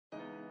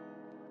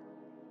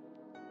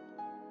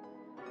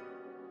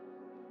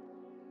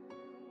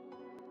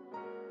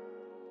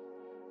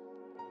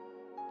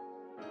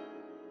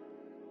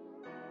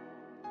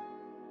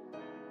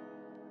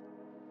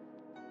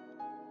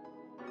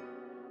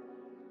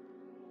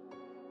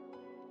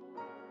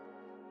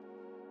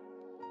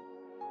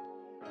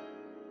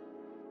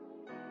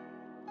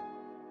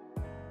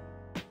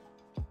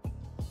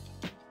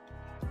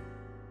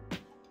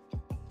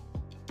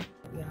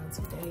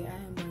today I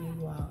am bringing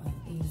you all an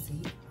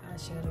easy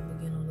eyeshadow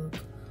beginner look.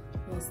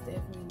 Most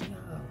definitely,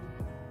 y'all.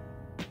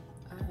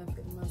 I have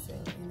fit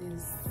myself in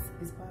this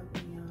is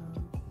popping,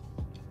 y'all.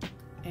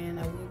 And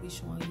I will be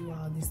showing you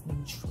all this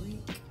new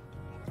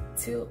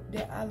tip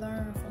that I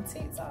learned from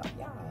TikTok,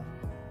 y'all.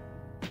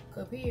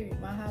 Cause period,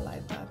 my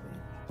highlight popping.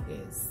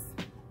 Yes.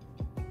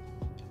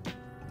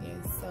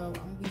 So I'm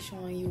gonna be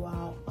showing you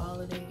all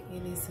of that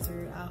in this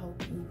tutorial. I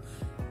hope you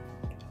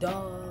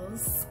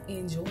dolls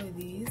enjoy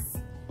this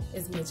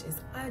as much as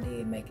I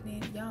did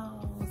making it,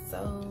 y'all.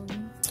 So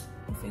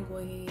we finna go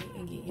ahead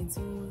and get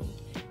into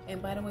it.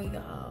 And by the way,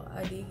 y'all,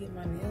 I did get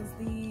my nails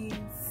did.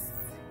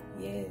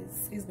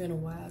 Yes, it's been a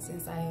while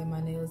since I had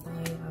my nails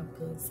done, y'all,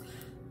 because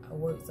I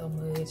work so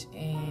much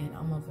and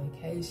I'm on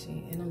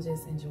vacation and I'm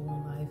just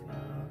enjoying life,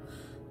 y'all.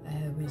 I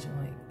have been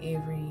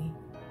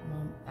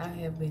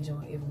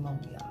enjoying every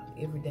moment, y'all.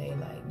 Every day,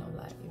 like, no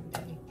lie, every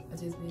day. I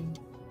just been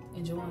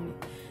enjoying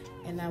it.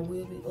 And I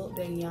will be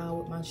updating y'all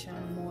with my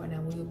channel more, and I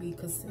will be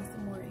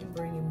consistent more in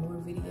bringing more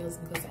videos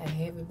because I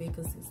haven't been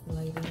consistent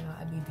lately, y'all.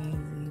 I be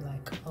busy,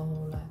 like, a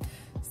whole lot.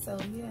 So,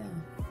 yeah.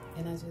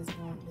 And I just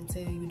want to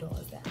tell you,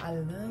 dolls, that I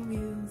love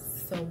you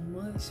so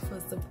much for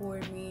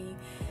supporting me.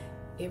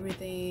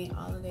 Everything,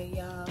 all of that,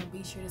 y'all.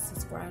 Be sure to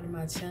subscribe to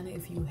my channel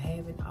if you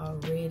haven't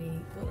already.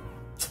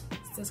 But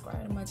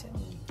subscribe to my channel,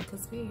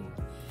 because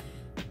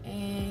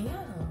and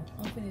yeah,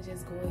 I'm finna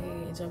just go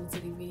ahead and jump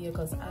into the video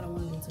because I don't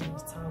want to do too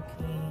much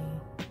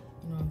talking.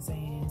 You know what I'm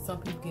saying?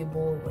 Some people get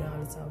bored with all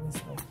the talking,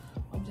 so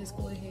I'm just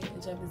go ahead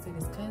and jump into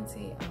this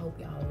content. I hope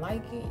y'all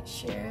like it,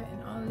 share,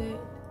 and all that.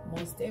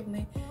 Most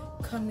definitely,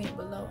 comment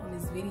below on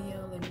this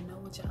video. Let me know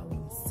what y'all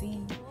want to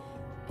see.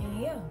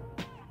 And yeah,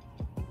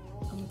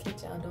 I'm gonna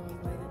catch y'all doing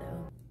later though.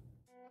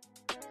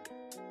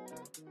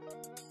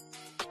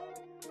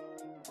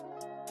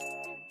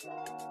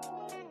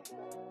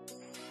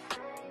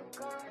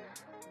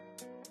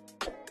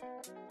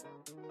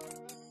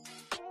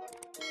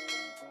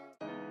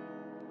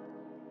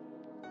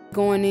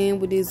 Going in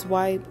with this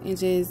wipe and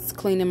just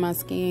cleaning my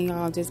skin,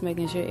 y'all. Just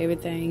making sure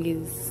everything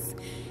is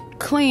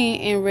clean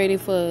and ready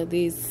for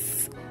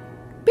this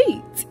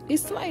beat,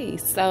 this slay.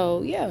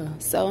 So yeah,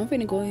 so I'm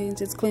finna go ahead and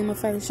just clean my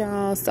face,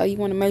 y'all. So you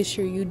want to make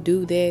sure you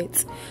do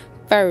that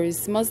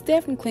first. Most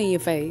definitely clean your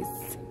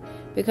face,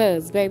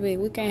 because baby,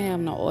 we can't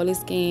have no oily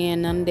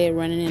skin, none of that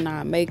running in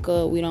our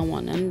makeup. We don't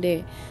want none of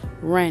that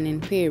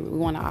running, period. We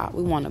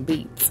want a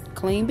beat,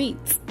 clean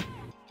beats.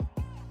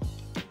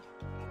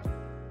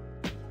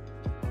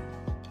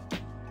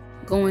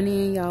 Going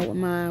in, y'all, with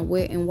my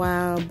Wet n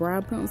Wild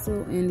brow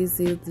pencil, and this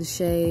is the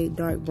shade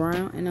dark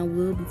brown, and I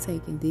will be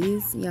taking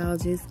this, y'all,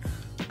 just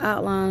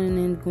outlining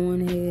and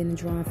going ahead and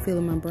drawing,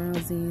 filling my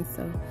brows in.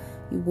 So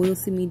you will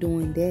see me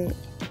doing that.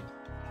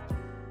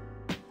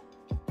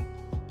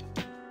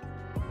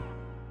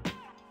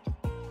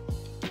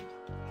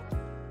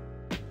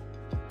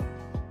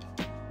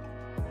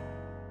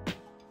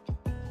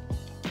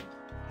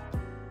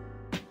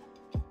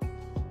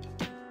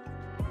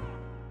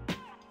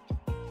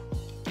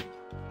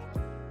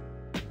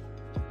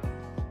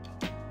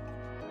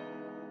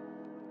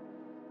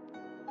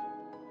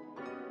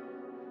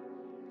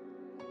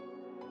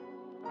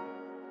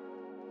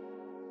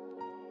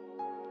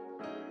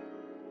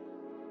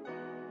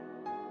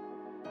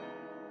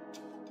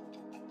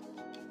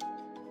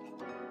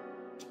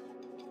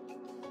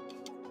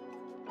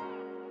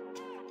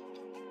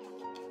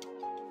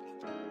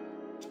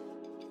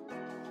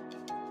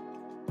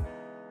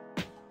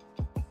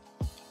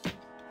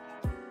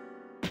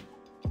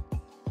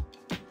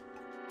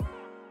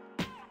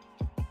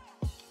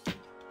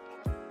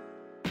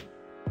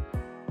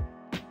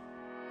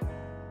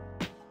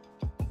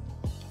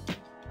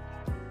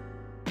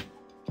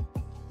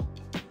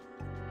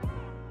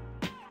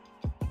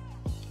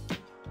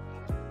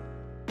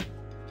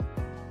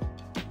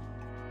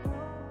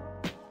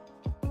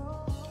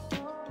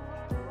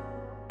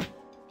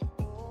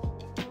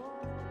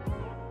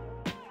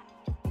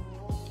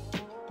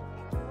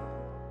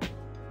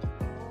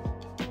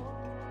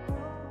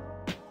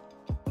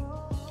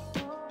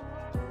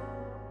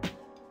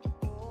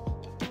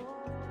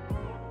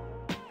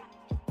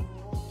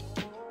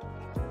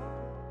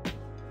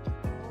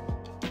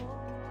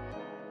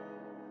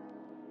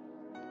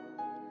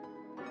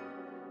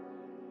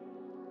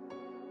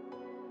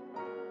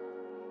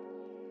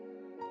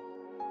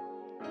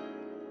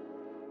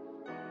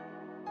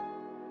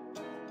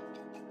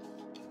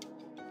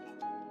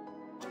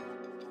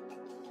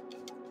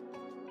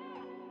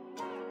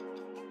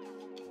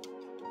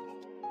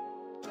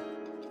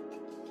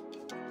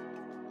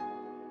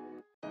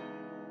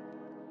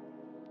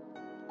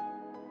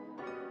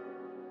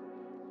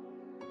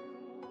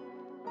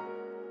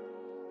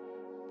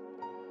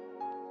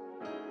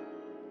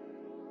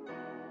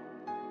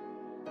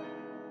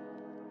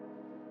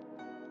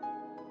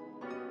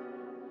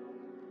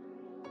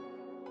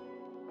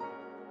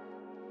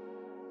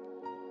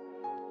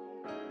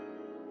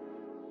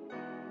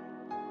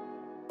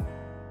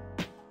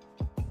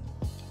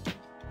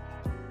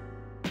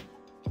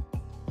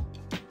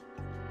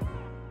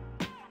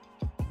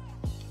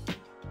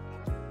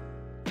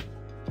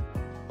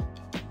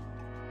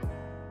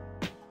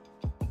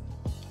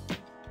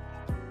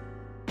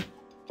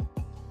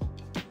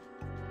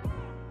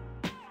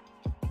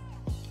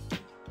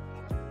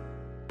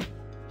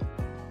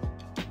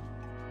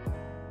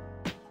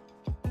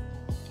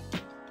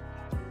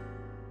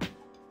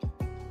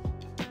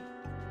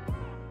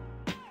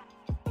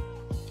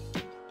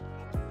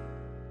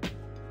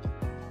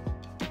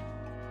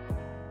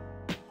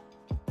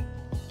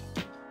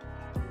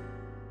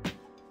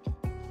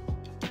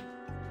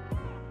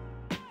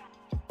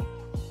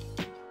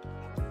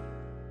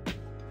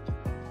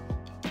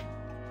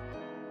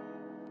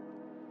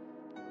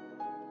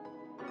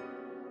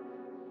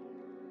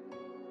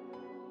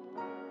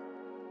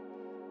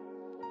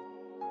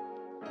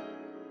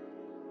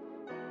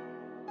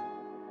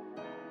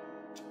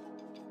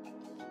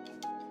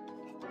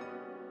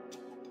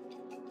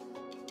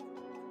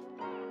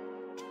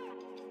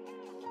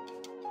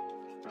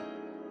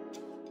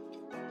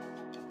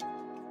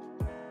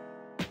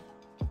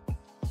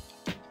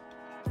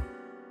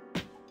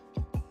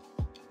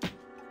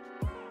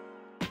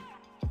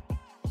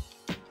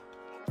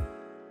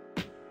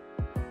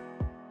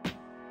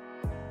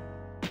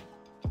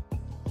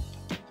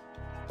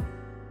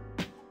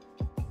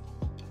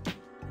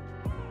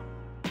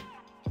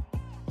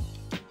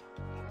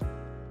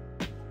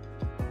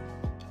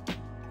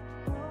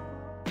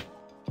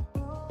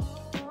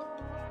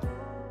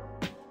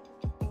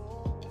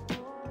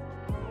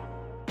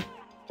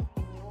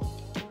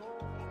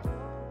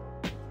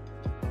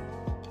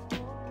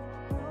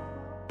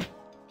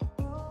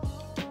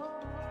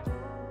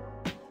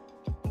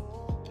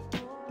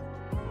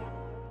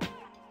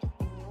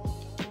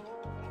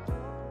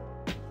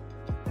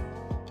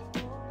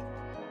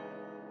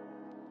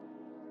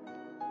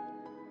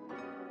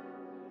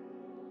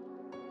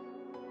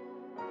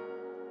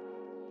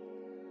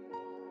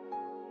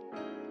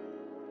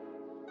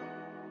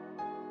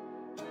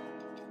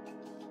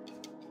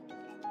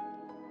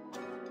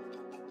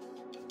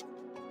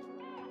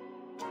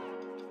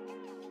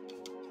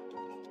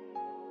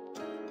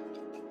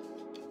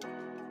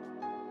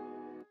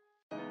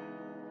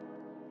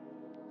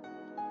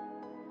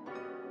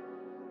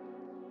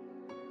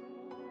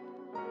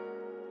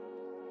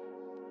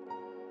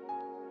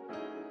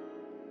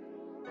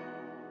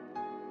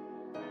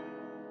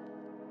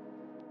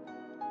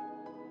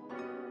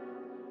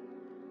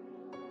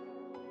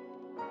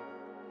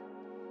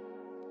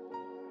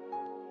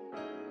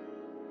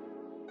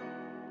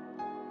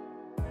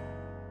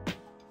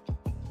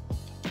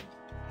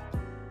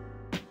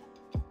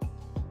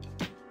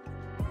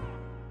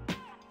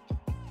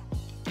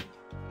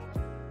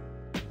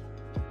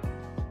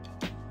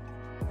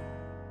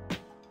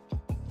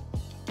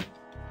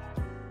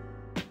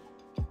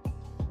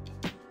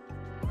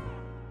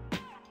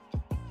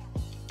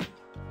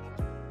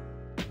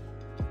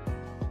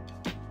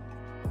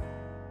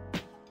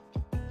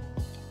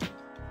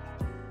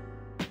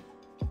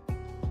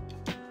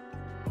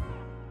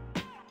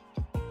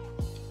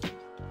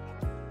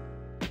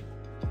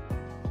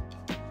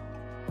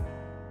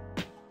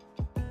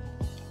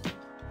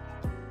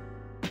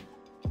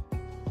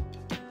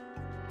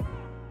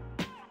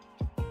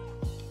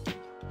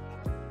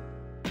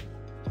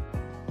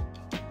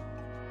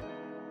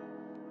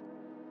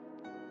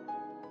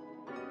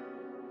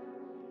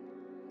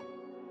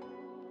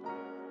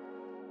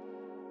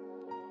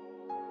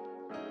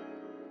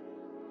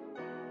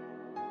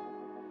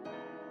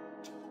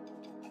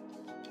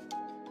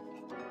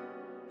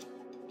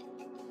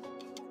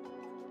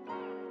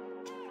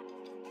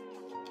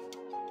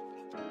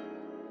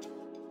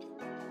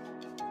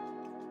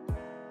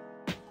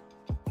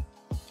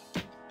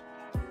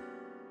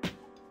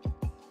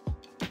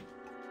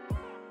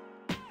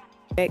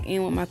 back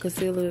in with my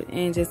concealer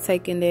and just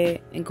taking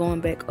that and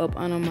going back up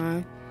under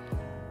my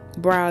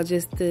brow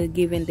just to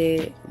giving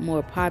that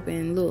more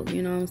popping look,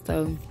 you know.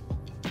 So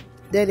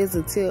that is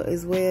a tip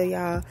as well,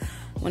 y'all.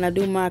 When I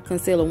do my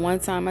concealer one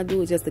time, I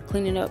do it just to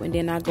clean it up, and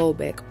then I go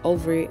back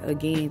over it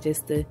again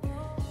just to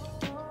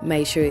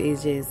make sure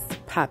it's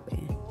just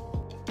popping.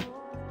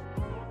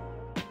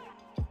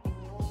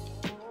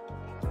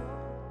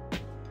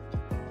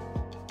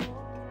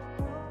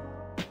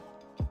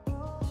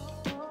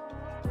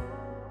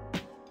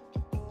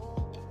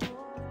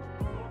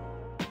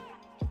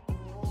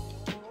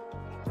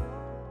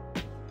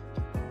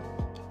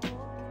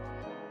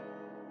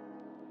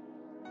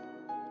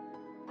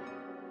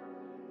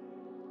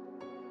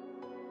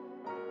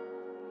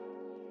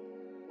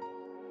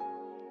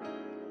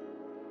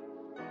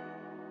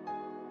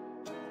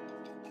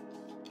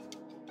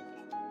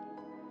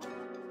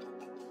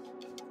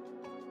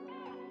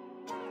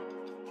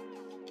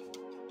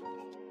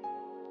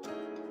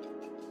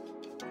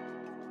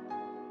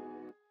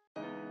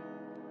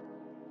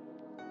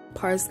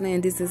 Personally,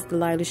 and this is the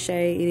lighter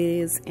shade. It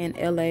is an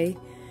LA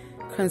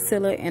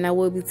concealer, and I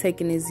will be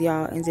taking this,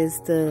 y'all, and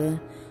just to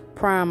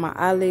prime my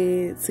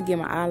eyelid to get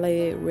my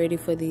eyelid ready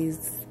for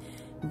these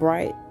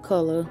bright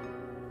color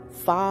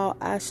fall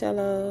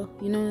eyeshadow,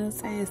 you know what I'm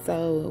saying?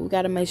 So we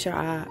got to make sure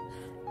our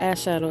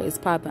eyeshadow is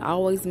popping.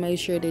 Always make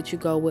sure that you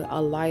go with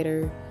a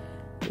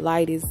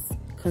lightest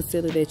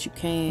concealer that you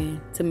can,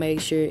 to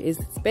make sure it's,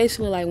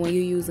 especially like when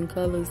you're using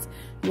colors,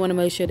 you want to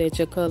make sure that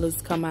your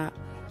colors come out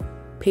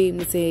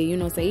pigmented, you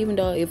know what I'm saying? Even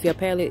though if your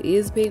palette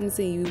is pigmented,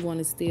 you want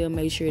to still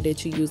make sure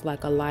that you use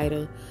like a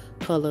lighter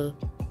color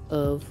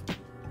of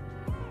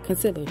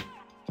concealer.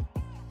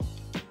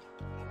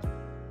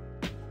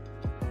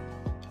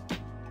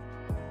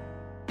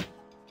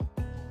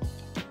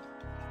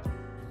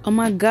 Oh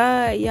my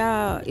god,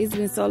 y'all, it's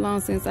been so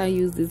long since I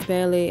used this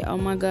palette. Oh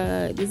my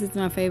god, this is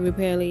my favorite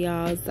palette,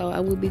 y'all. So I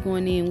will be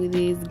going in with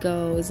this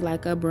gold. It's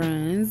like a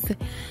bronze.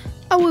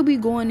 I will be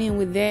going in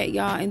with that,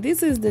 y'all. And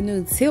this is the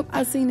new tip.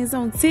 I seen this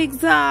on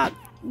TikTok,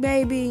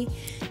 baby.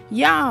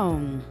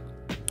 Y'all,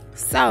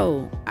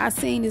 so I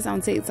seen this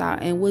on TikTok,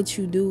 and what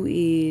you do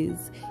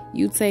is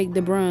you take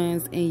the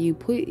bronze and you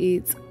put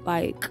it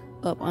like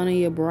up under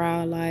your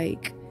brow,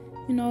 like,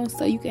 you know,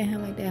 so you can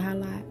have like that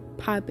highlight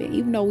popping.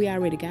 Even though we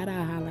already got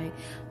our highlight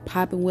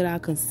popping with our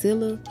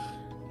concealer,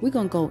 we're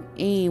gonna go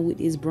in with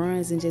this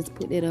bronze and just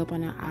put it up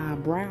on our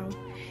brow,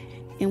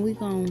 and we're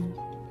gonna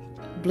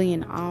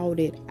blend all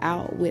that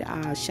out with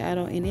our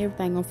shadow, and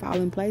everything gonna fall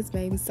in place,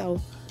 baby.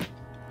 So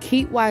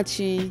keep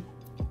watching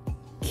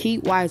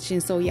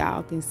so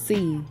y'all can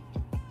see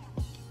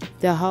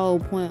the whole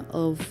point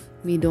of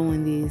me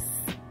doing this.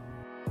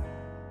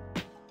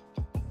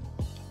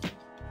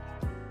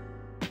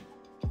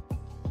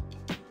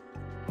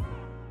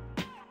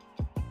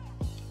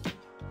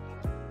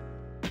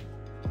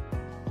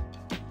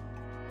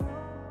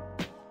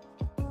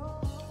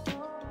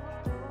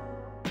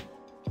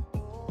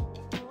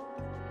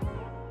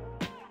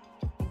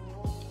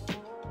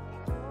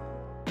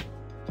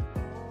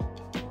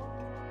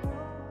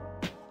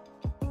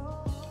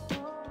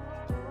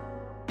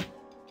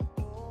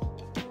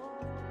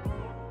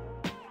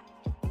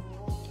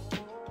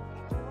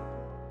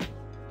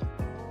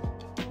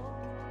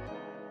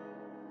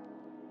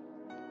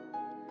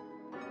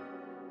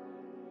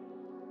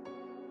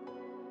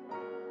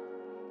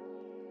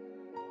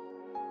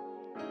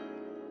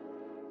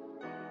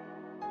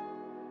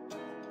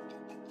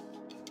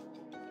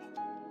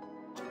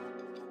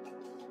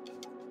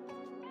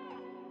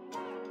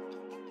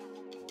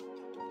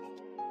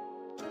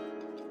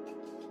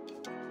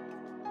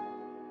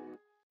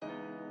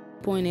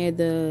 Point at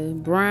the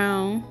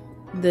brown,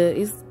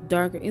 it's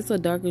darker, it's a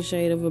darker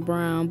shade of a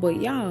brown. But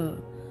y'all,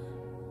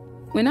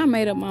 when I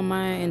made up my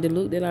mind and the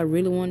look that I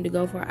really wanted to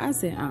go for, I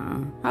said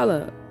hold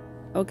up,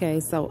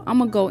 okay, so I'm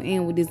gonna go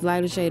in with this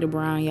lighter shade of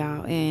brown,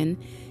 y'all, and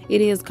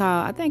it is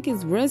called, I think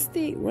it's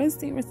rustic, I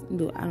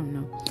don't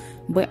know,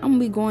 but I'm gonna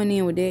be going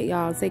in with that,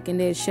 y'all, taking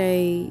that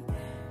shade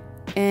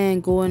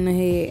and going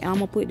ahead, I'm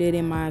gonna put that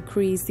in my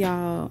crease,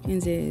 y'all,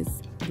 and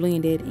just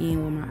blend that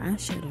in with my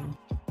eyeshadow.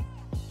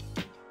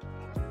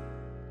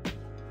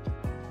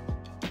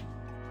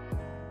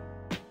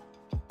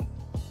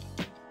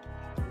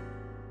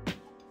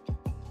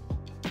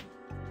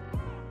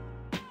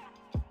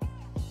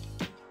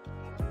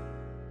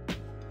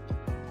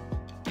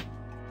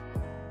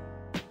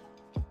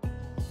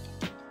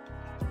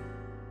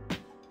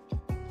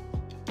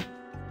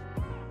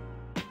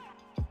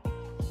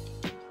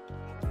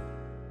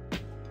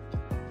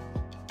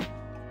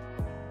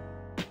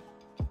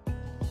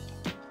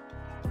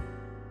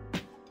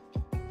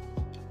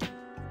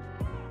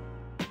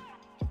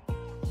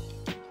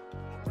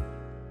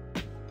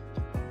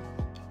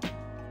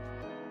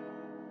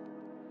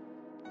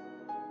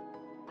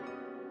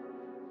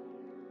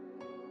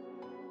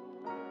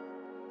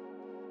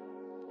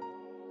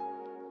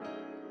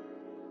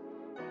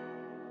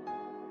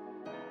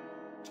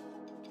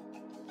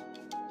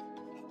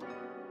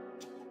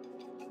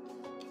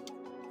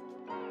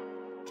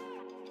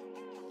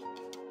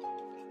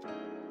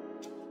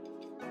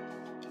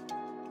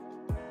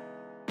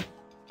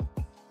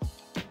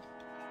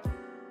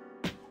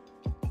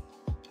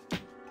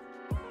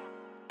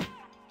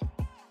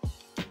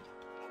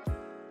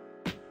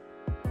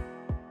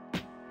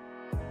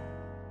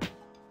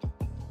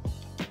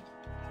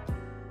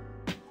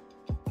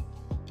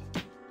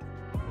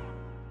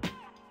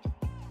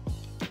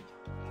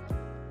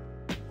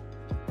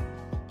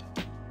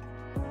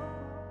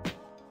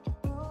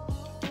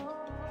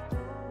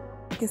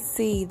 can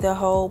see the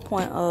whole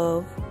point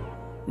of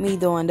me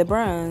doing the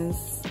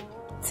bronze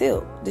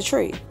tip, the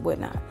trick,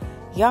 whatnot.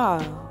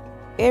 Y'all,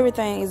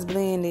 everything is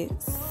blended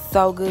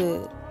so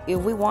good.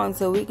 If we want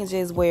to, we can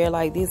just wear it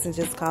like this and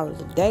just call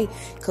it a day,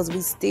 because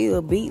we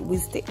still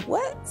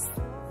what?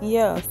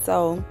 Yeah,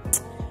 so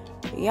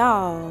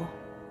y'all,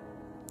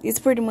 it's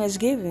pretty much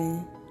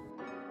given.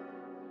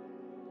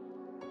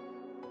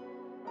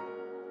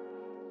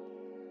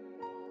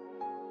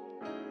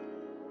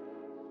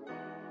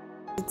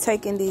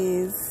 Taking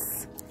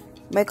this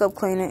makeup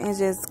cleaner and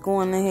just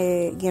going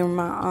ahead, getting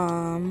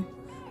my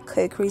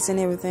cut crease and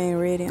everything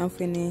ready. I'm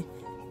finna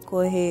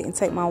go ahead and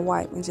take my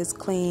wipe and just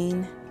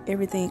clean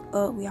everything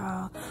up,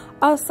 y'all.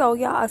 Also,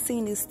 y'all, I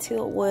seen this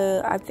tip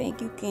where I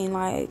think you can,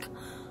 like,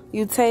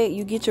 you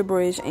get your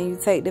brush and you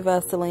take the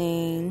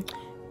Vaseline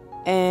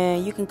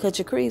and you can cut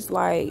your crease.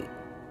 Like,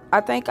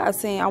 I think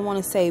I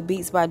want to say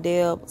Beats by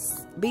Deb,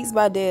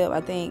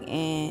 I think,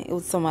 and it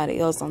was somebody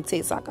else on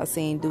TikTok I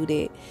seen do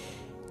that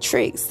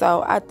trick.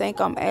 So I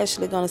think I'm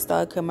actually gonna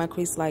start cutting my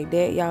crease like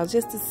that, y'all,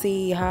 just to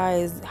see how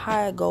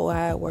it go,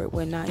 how it work,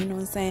 whatnot, you know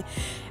what I'm saying.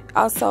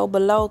 Also,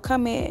 below,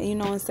 comment, you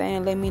know what I'm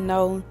saying, let me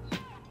know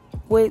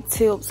what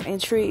tips and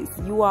tricks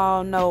you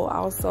all know.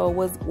 Also,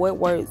 what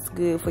works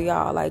good for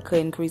y'all, like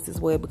cutting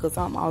creases well, because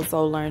I'm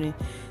also learning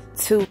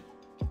too.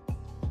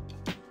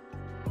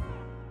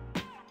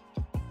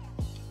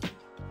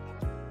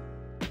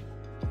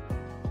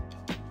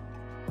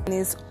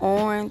 This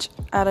orange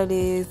out of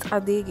this, I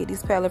did get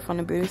this palette from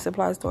the beauty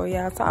supply store,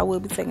 y'all, so I will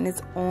be taking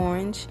this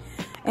orange,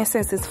 and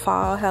since it's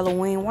fall,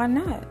 Halloween, why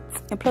not?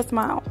 And plus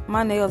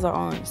my nails are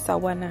orange, so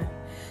why not?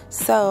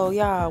 So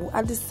y'all,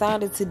 I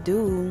decided to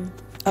do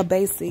a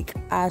basic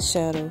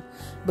eyeshadow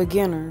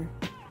beginner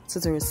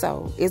tutorial.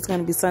 So it's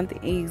gonna be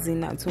something easy,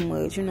 not too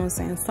much, you know what I'm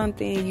saying,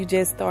 something you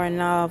just starting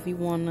off, you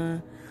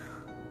wanna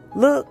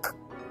look,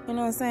 you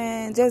know what I'm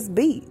saying, just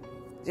beat.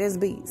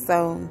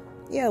 So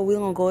yeah, we're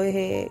gonna go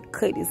ahead,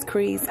 cut this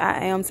crease.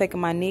 I am taking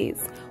my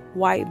NYX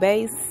white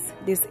base.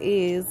 This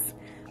is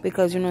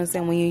because, you know what I'm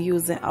saying, when you're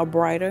using a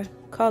brighter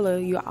color,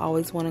 you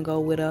always want to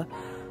go with a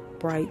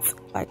bright,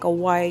 like a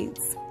white,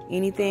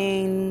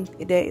 anything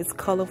that is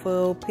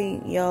colorful,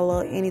 pink,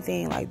 yellow,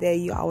 anything like that,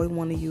 you always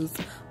want to use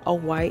a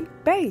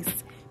white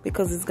base,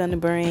 because it's going to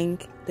bring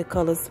the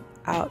colors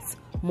out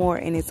more,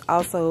 and it's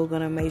also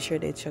going to make sure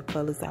that your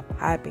colors are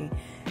popping,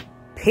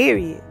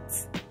 period.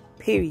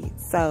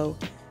 So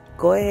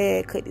go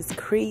ahead, cut this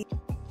crease.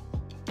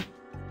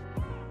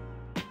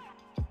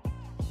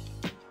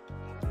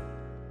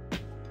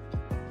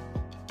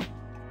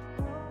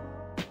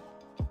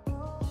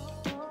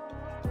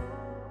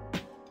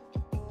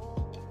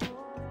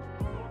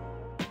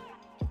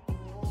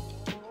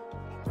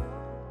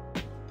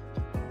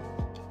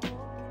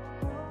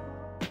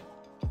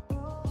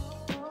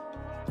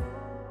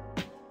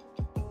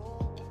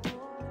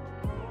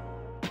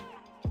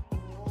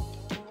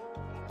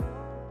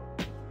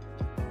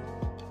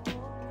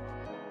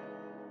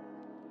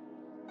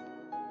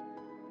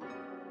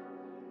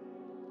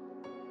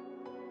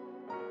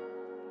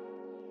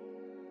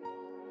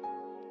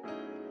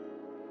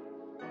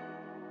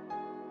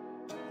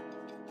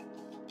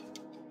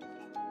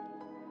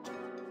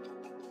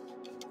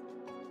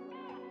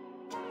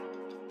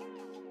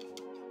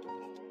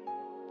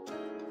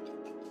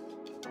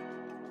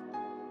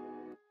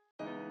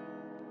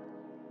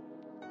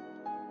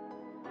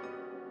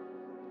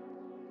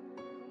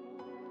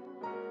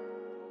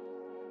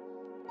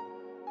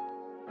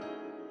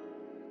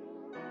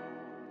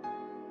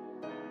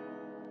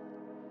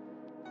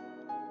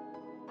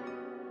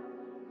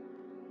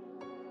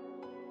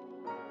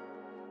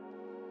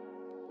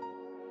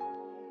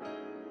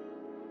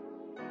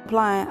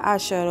 Applying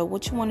eyeshadow,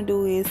 what you want to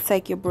do is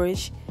take your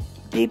brush,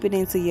 dip it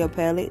into your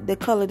palette, the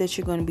color that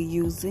you're going to be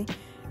using,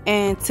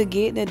 and to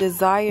get the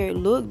desired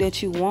look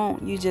that you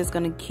want, you're just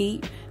going to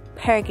keep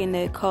packing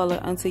that color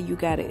until you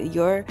got it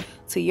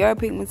to your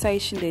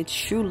pigmentation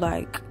that you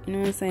like. You know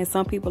what I'm saying?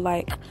 Some people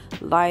like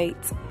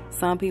light,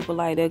 some people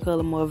like that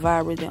color more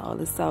vibrant than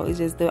others, so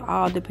it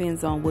all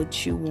depends on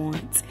what you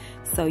want.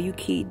 So you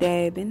keep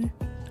dabbing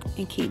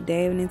and keep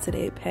dabbing into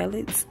that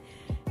palette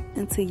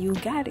until you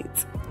got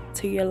it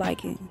to your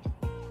liking.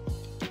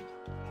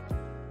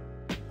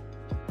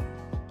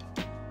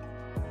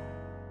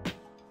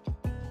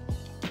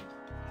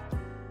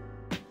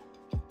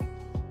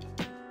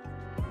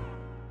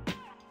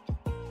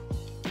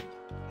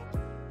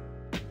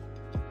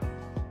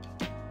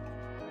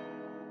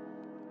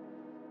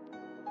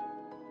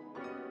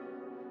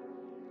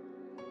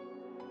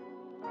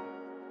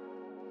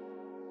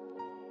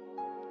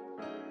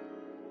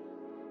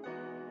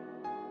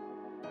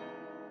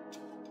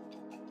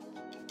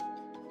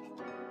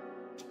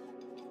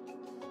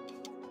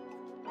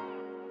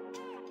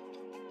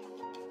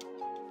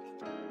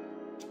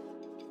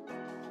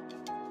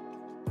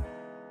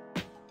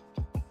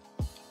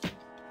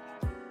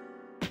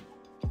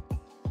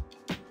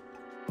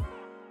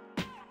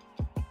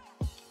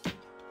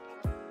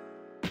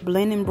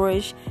 Blending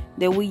brush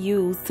that we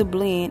use to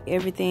blend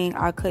everything,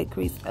 our cut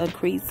crease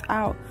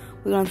out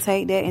we're gonna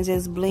take that and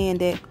just blend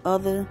that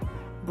other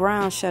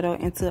brown shadow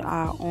into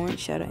our orange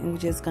shadow, and we're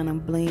just gonna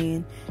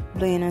blend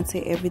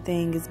until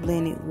everything is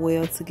blended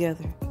well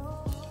together.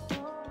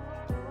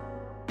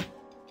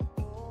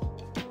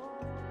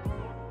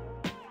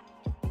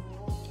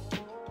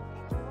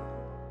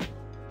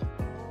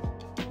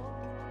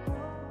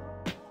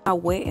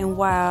 Wet and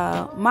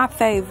Wild, my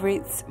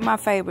favorite,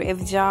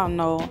 if y'all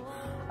know,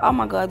 oh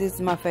my god, this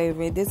is my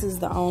favorite. This is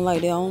the only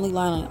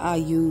liner I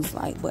use,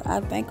 like, but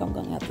I think I'm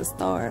gonna have to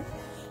start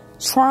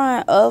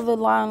trying other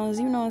liners,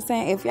 you know what I'm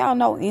saying? If y'all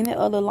know any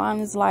other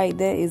liners like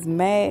that is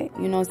matte,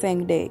 you know what I'm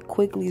saying, that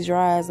quickly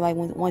dries, like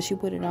once you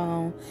put it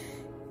on,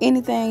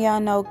 anything y'all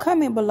know,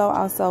 comment below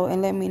also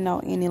and let me know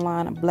any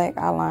liner, black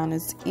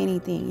eyeliners,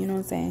 anything, you know what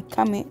I'm saying,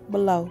 comment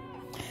below.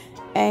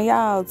 And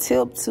y'all,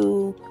 tip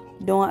to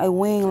doing a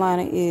wing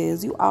liner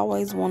is you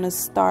always want to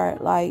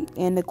start like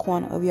in the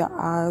corner of your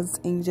eyes,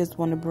 and you just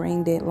want to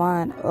bring that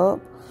line up,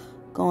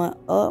 going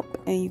up,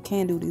 and you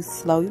can't do this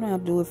slow. You don't have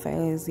to do it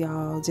fast,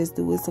 y'all. Just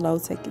do it slow.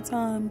 Take your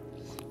time.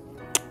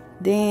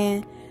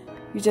 Then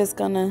you're just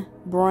gonna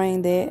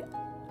bring that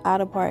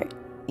outer part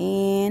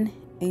in,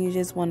 and you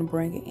just want to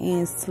bring it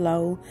in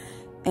slow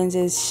and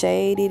just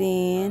shade it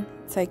in.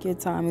 Take your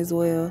time as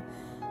well.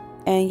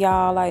 And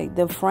y'all, like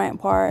the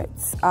front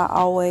parts, I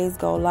always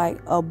go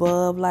like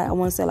above, like I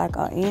want to say like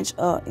an inch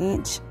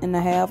and a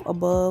half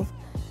above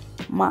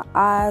my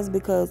eyes,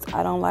 because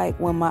I don't like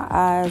when my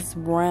eyes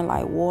run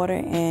like water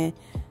and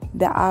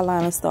the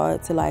eyeliner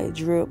starts to like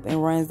drip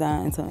and runs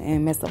down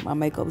and mess up my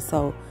makeup.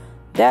 So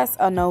that's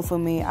a no for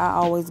me. I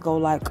always go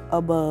like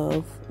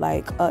above,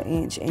 like an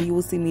inch, and you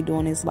will see me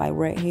doing this like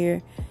right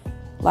here,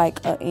 like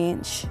an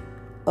inch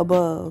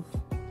above.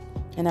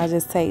 And I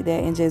just take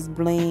that and just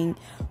bring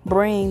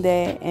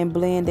that and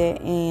blend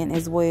that in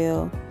as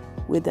well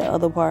with the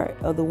other part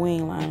of the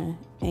wing liner.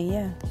 And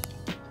yeah,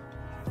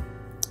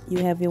 you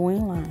have your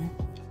wing liner.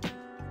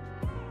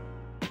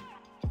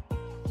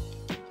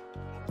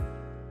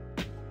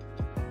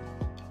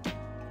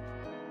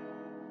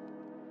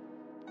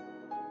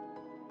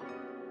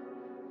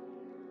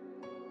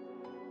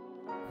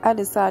 I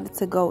decided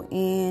to go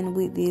in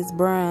with these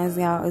browns,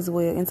 y'all, as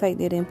well, and take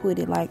that and put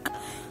it like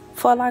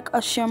for like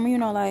a shimmer, you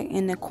know, like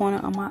in the corner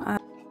of my eye.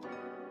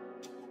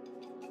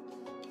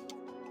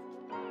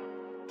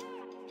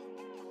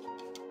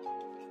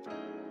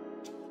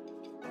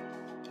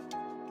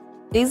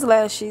 These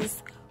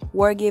lashes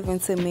were given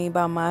to me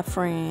by my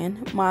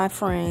friend,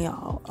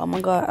 y'all. Oh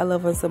my god, I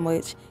love her so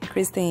much.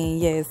 Christine,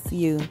 yes,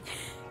 you.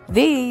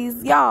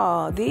 These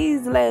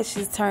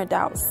lashes turned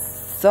out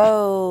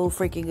so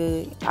freaking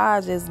good. I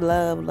just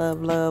love.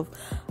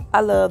 I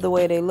love the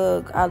way they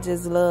look. I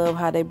just love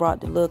how they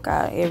brought the look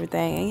out,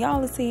 everything. And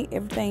y'all see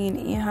everything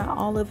in how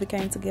all of it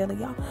came together,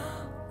 y'all.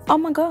 Oh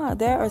my god,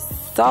 they are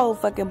so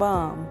fucking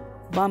bomb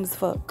as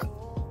fuck.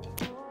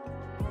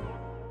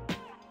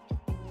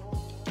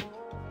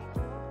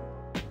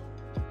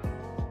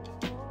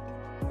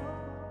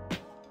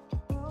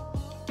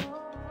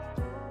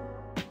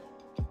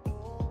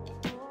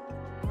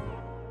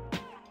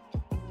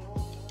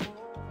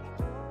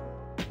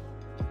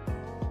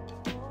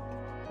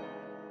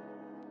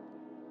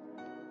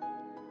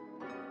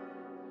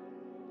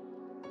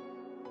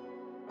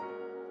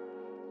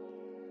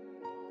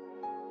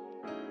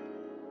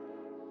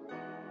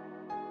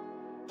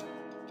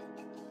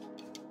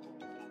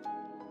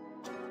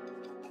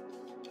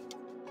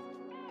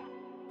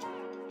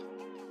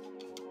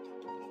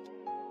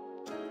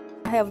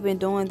 I have been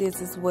doing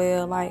this as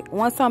well. Like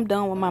once I'm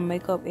done with my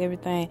makeup,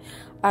 everything,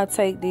 I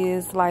take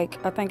this,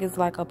 like I think it's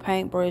like a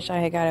paintbrush I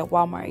had got at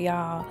Walmart,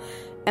 y'all,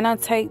 and I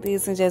take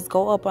this and just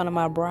go up under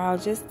my brow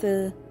just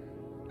to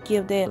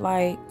give that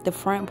like the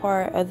front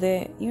part of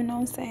that, you know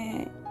what I'm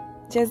saying,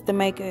 just to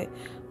make it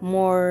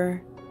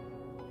more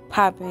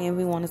popping, if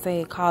we want to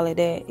say it, call it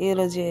that.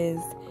 It'll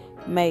just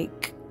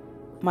make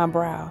my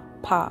brow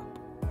pop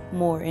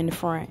more in the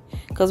front,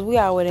 because we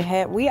already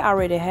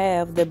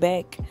have the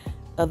back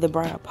of the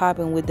brow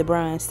popping with the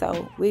brown.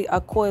 So we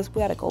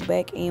gotta go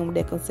back in with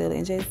that concealer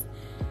and just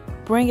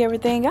bring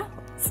everything out.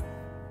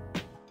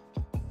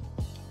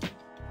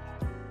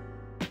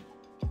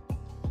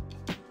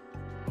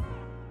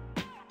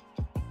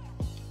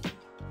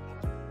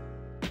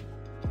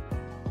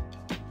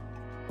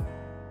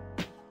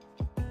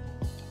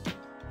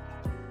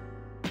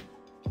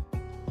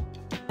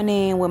 And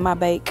then with my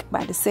bake,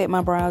 about to set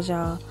my brows,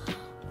 y'all,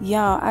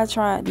 I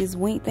tried this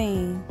wink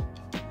thing.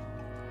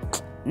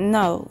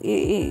 No,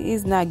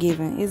 it's not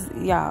giving.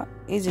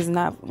 It's just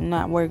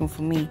not working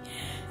for me.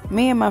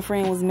 Me and my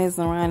friend was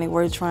messing around and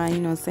we're trying, you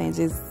know what I'm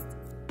saying,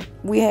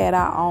 we had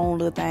our own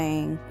little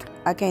thing.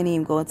 I can't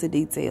even go into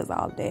details,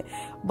 all of that.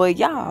 But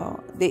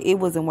y'all, it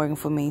wasn't working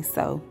for me,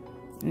 so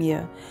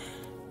yeah.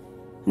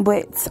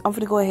 But I'm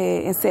gonna go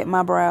ahead and set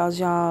my brows,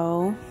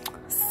 y'all,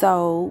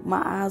 so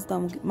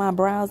my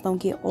brows don't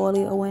get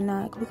oily or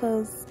whatnot,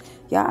 because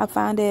y'all, I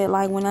find that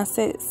like when I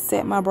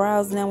set my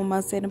brows now with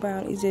my setting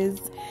powder, it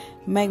just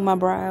make my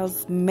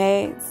brows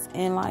matte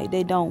and like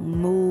they don't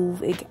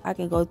move. I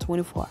can go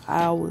 24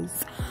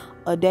 hours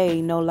a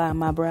day, no lie,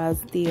 my brows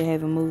still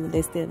haven't moved.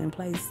 They're still in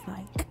place.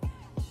 Like,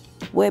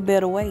 what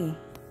better way?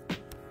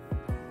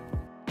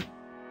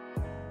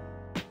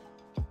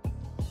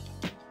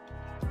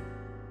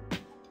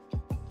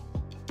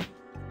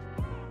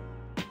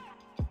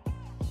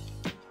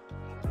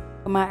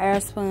 My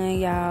Airspun,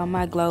 y'all,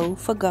 my Glow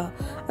for Gold.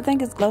 I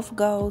think it's Glow for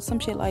Gold, some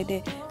shit like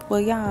that. Well,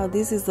 y'all,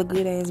 this is a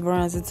good ass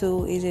bronzer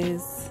too. It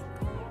just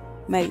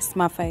makes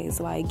my face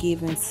like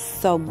giving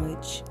so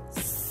much,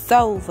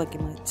 so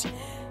fucking much.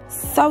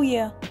 So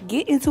yeah,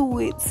 get into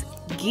it.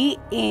 Get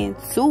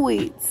into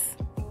it.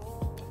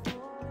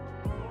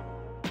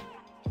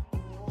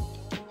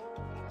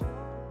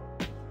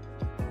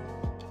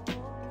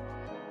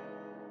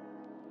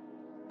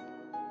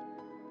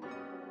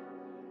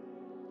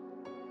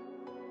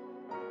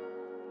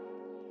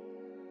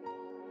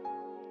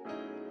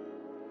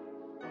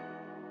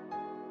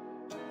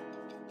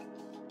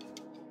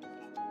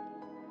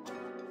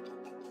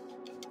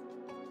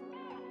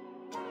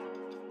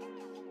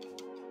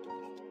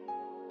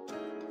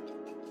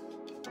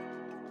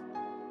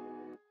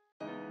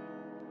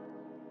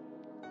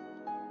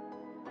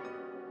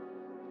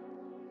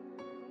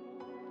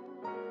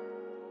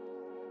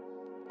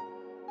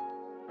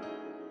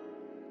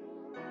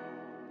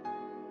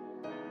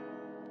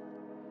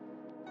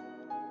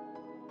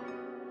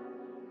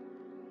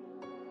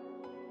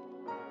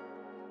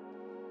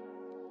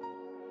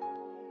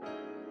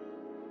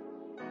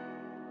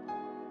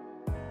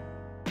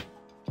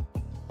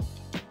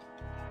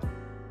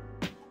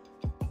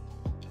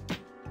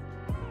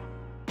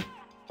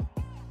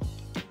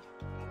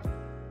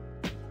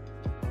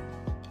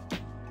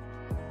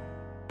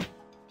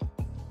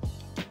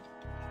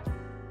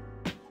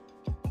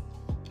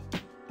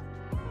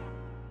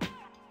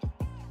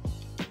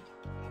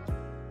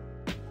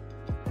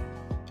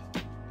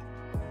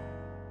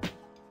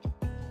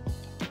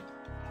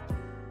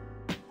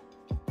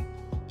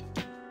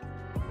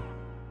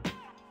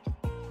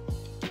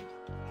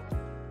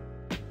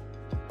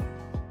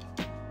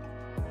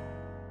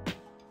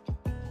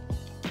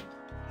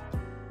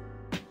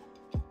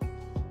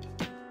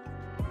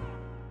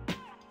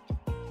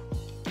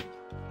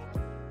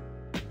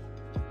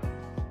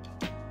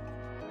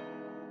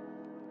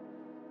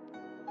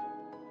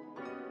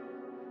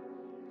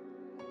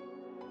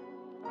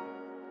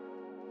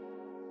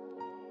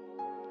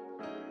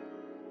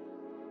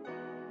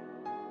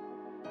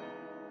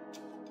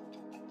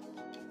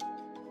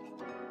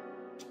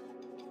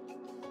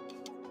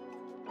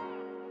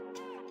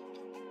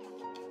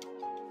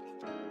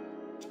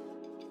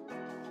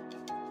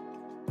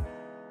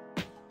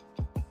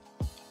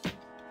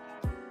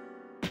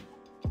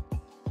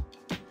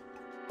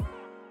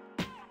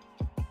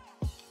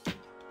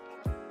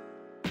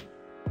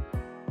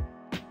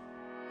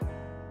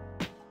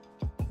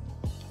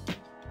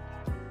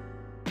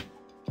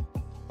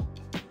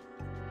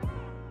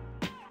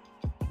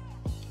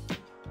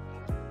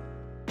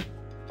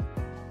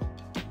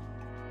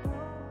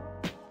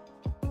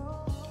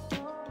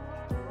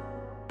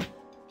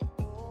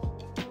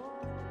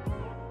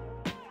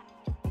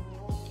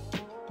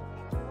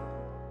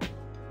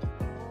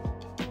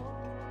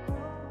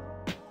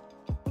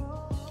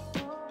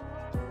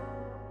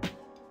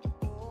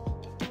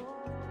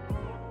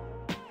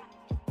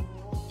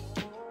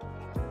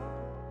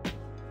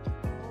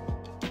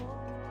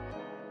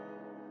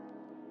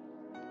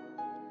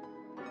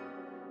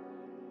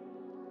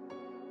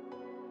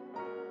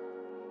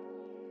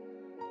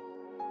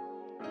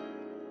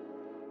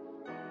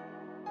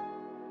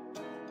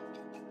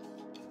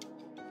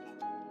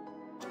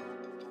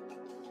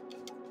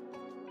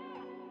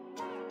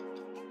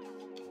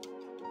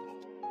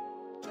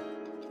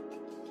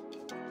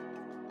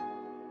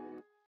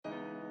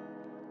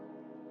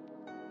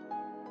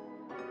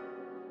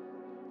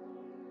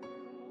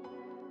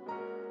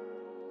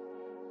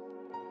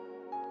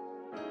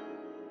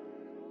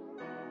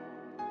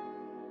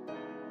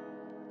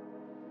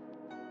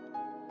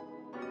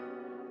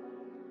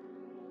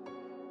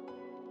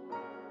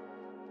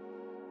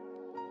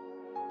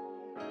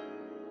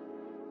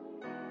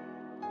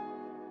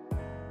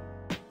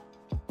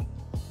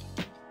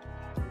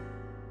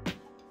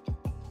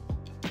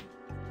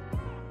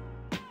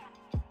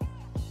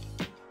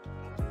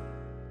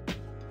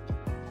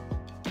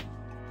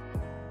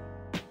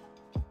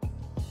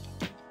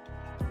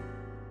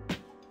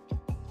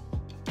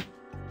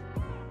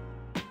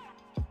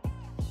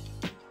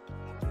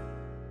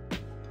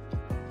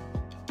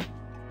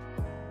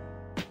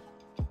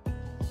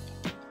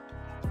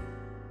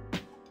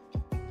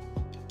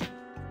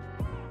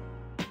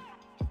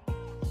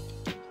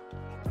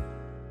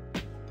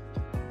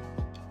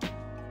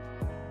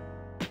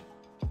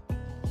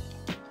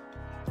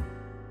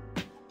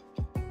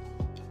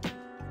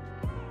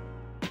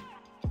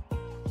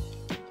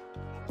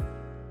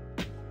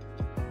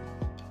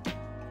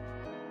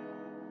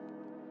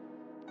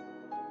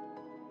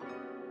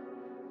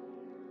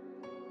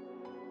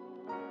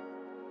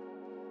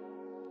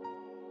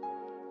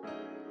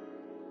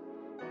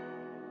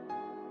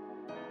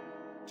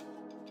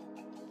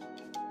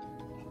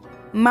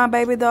 My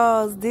baby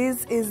dolls,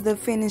 this is the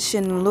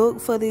finishing look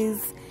for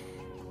this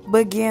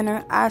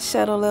beginner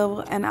eyeshadow level,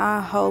 and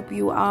I hope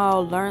you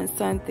all learned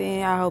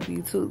something. I hope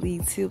you took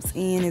these tips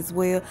in as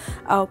well.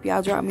 I hope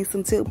y'all drop me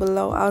some tips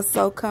below.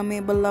 Also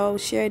comment below,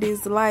 share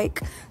this,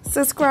 like,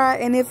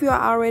 subscribe, and if you're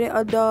already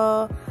a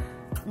doll,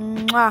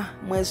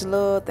 much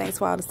love. Thanks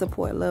for all the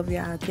support. Love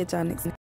y'all. Catch y'all next time.